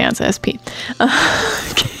Advance SP.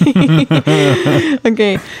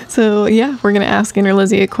 Okay, so yeah, we're gonna ask inner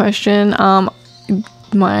Lizzie a question.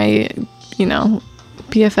 My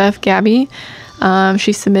BFF Gabby,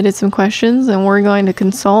 she submitted some questions, and we're going to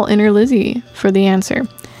consult inner Lizzie for the answer.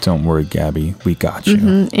 Don't worry, Gabby, we got you.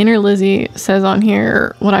 Mm-hmm. Inner Lizzie says on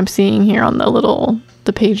here, what I'm seeing here on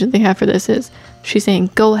the page that they have for this is, she's saying,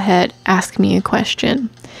 go ahead, ask me a question.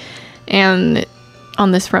 And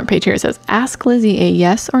on this front page here, it says, ask Lizzie a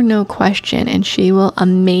yes or no question, and she will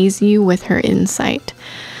amaze you with her insight.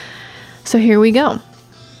 So here we go.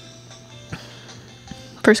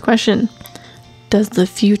 First question. Does the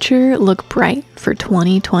future look bright for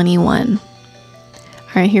 2021? All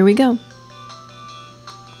right, here we go.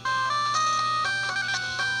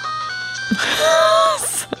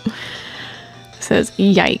 Says,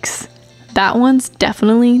 yikes. That one's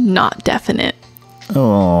definitely not definite.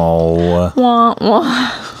 Oh. Wah,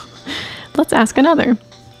 wah. Let's ask another.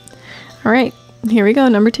 All right, here we go.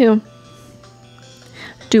 Number 2.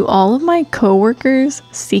 Do all of my coworkers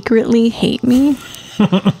secretly hate me?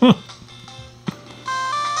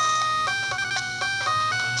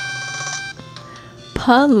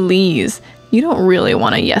 Please. You don't really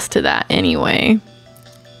want to yes to that anyway.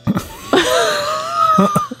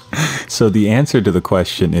 So the answer to the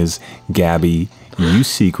question is, Gabby, you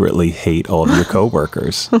secretly hate all of your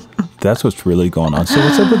coworkers. That's what's really going on. So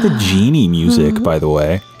what's up with the genie music, by the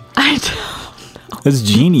way? I don't know. That's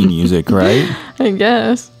genie music, right? I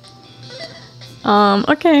guess.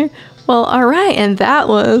 Okay. Well, all right. And that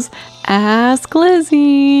was Ask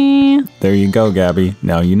Lizzie. There you go, Gabby.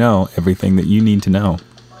 Now you know everything that you need to know.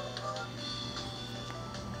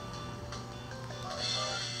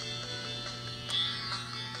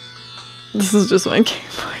 This is just my Game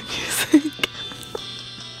Boy music.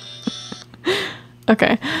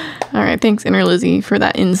 Okay. All right. Thanks, Inner Lizzie, for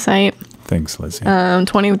that insight. Thanks, Lizzie.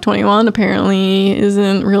 2021 apparently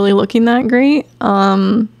isn't really looking that great.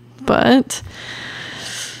 But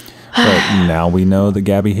now we know that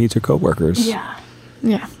Gabby hates her coworkers. yeah.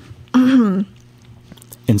 Yeah. And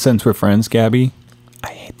since we're friends, Gabby,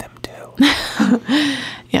 I hate them too.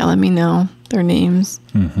 Yeah, let me know their names,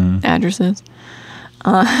 addresses.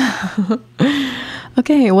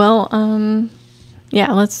 Okay, well,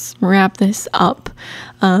 yeah, let's wrap this up.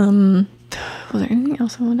 Was there anything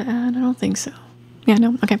else I wanted to add? I don't think so. Yeah,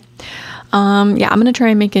 no, okay. Yeah, I'm gonna try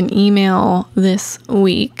and make an email this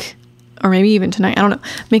week, or maybe even tonight. I don't know.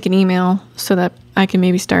 Make an email so that I can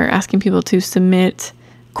maybe start asking people to submit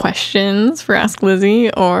questions for Ask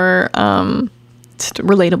Lizzie, or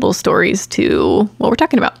relatable stories to what we're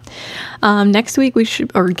talking about. Next week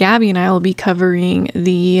Gabby and I will be covering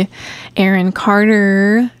the Aaron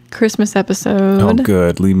Carter Christmas episode. Oh,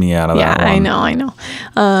 good. Leave me out of that one. Yeah, I know.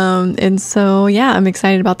 And so, yeah, I'm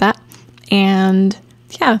excited about that. And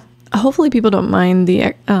yeah, hopefully people don't mind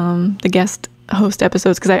the guest host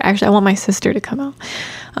episodes, because I want my sister to come out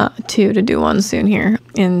too, to do one soon here.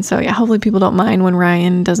 And so, yeah, hopefully people don't mind when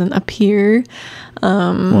Ryan doesn't appear.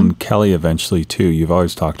 Well, and Kelly eventually too. You've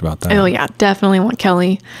always talked about that. Oh yeah, definitely want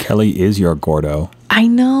Kelly. Kelly is your Gordo. I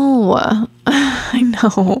know. I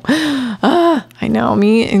know.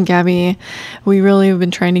 Me and Gabby, we really have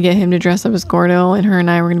been trying to get him to dress up as Gordo, and her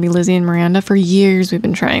and I were going to be Lizzie and Miranda. For years we've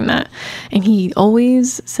been trying that, and he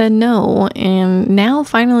always said no. And now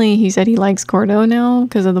finally he said he likes Gordo now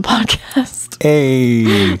because of the podcast.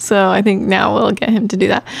 Hey. So I think now we'll get him to do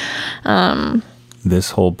that.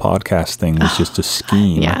 This whole podcast thing was just a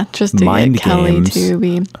scheme. Yeah, just to Mind get Kelly games, to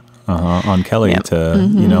be on Kelly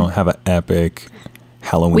to have an epic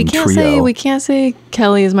Halloween trio. We can't say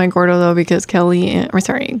Kelly is my Gordo though, because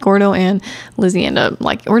Gordo and Lizzie end up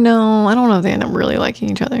I don't know if they end up really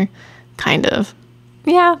liking each other. Kind of.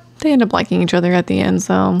 Yeah, they end up liking each other at the end.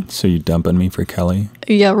 So you dumping me for Kelly?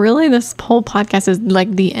 Yeah, really. This whole podcast is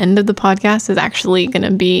the end of the podcast is actually going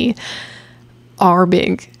to be our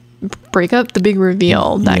big breakup, the big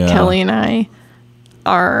reveal that Kelly and I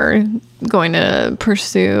are going to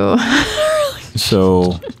pursue.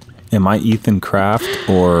 So, am I Ethan Kraft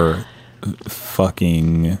or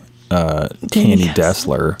fucking Danny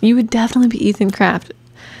Kessler? You would definitely be Ethan Kraft.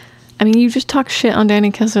 I mean, you just talked shit on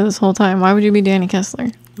Danny Kessler this whole time. Why would you be Danny Kessler?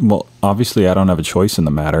 Well, obviously, I don't have a choice in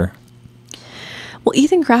the matter. Well,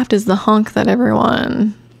 Ethan Kraft is the hunk that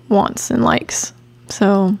everyone wants and likes.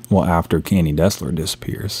 So. Well, after Danny Kessler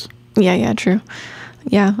disappears. Yeah, true.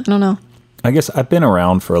 Yeah, I don't know. I guess I've been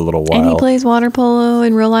around for a little while. And he plays water polo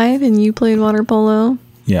in real life, and you played water polo.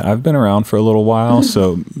 Yeah, I've been around for a little while,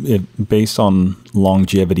 so based on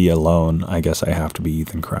longevity alone, I guess I have to be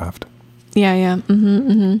Ethan Kraft. Yeah.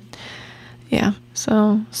 Yeah,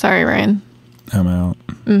 so sorry, Ryan. I'm out.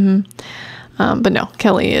 But no,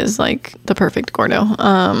 Kelly is the perfect Gordo.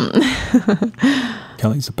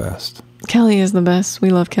 Kelly's the best. Kelly is the best.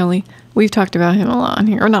 We love Kelly. We've talked about him a lot on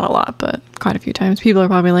here, or not a lot, but quite a few times. People are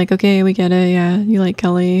probably like, okay, we get it. Yeah, you like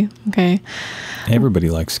Kelly. Okay. Everybody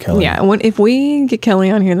likes Kelly. Yeah. If we get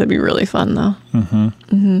Kelly on here, that'd be really fun, though.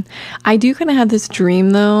 I do kind of have this dream,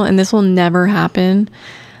 though, and this will never happen.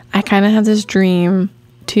 I kind of have this dream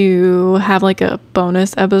to have a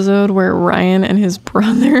bonus episode where Ryan and his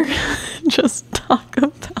brother just talk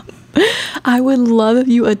about. I would love if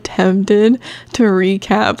you attempted to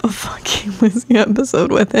recap a fucking Lizzie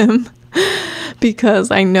episode with him, because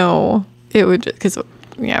I know it would. Because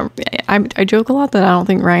I joke a lot that I don't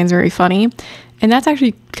think Ryan's very funny, and that's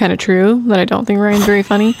actually kind of true, that I don't think Ryan's very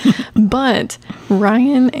funny. But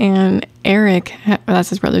Ryan and Eric, that's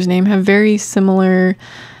his brother's name, have very similar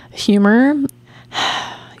humor.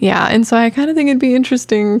 Yeah, and so I kind of think it'd be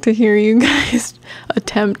interesting to hear you guys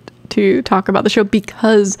attempt to talk about the show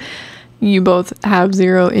because you both have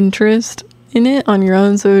zero interest in it on your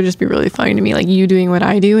own. So it would just be really funny to me, like you doing what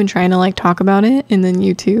I do and trying to like talk about it, and then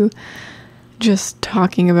you two just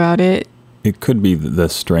talking about it. It could be the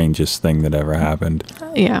strangest thing that ever happened.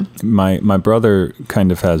 Yeah. My brother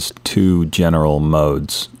kind of has two general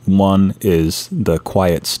modes. One is the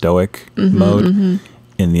quiet stoic mode,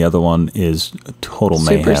 and the other one is total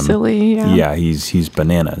mayhem. Super silly. Yeah, he's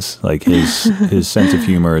bananas. Like his sense of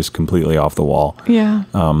humor is completely off the wall. Yeah.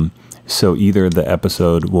 So either the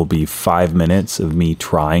episode will be 5 minutes of me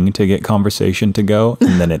trying to get conversation to go,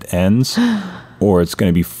 and then it ends, or it's going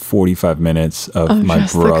to be 45 minutes of my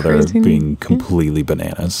brother being completely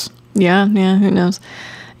bananas. Yeah, who knows?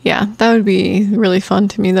 Yeah, that would be really fun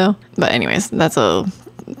to me, though. But anyways, that's a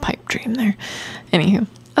pipe dream there. Anywho,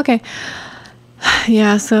 okay.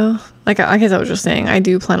 Yeah, so like I guess I was just saying, I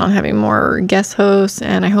do plan on having more guest hosts,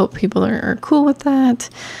 and I hope people are cool with that.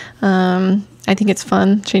 I think it's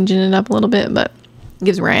fun changing it up a little bit, but it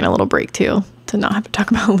gives Ryan a little break too, to not have to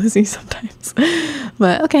talk about Lizzie sometimes.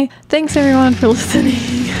 But okay, thanks everyone for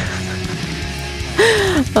listening.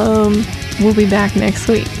 We'll be back next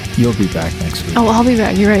week. You'll be back next week. Oh, I'll be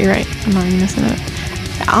back. You're right. I'm already missing it.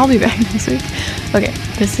 Yeah, I'll be back next week. Okay,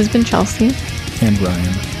 this has been Chelsea. And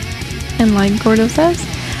Ryan. And like Gordo says,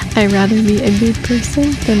 I'd rather be a good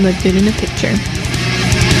person than look good in a picture.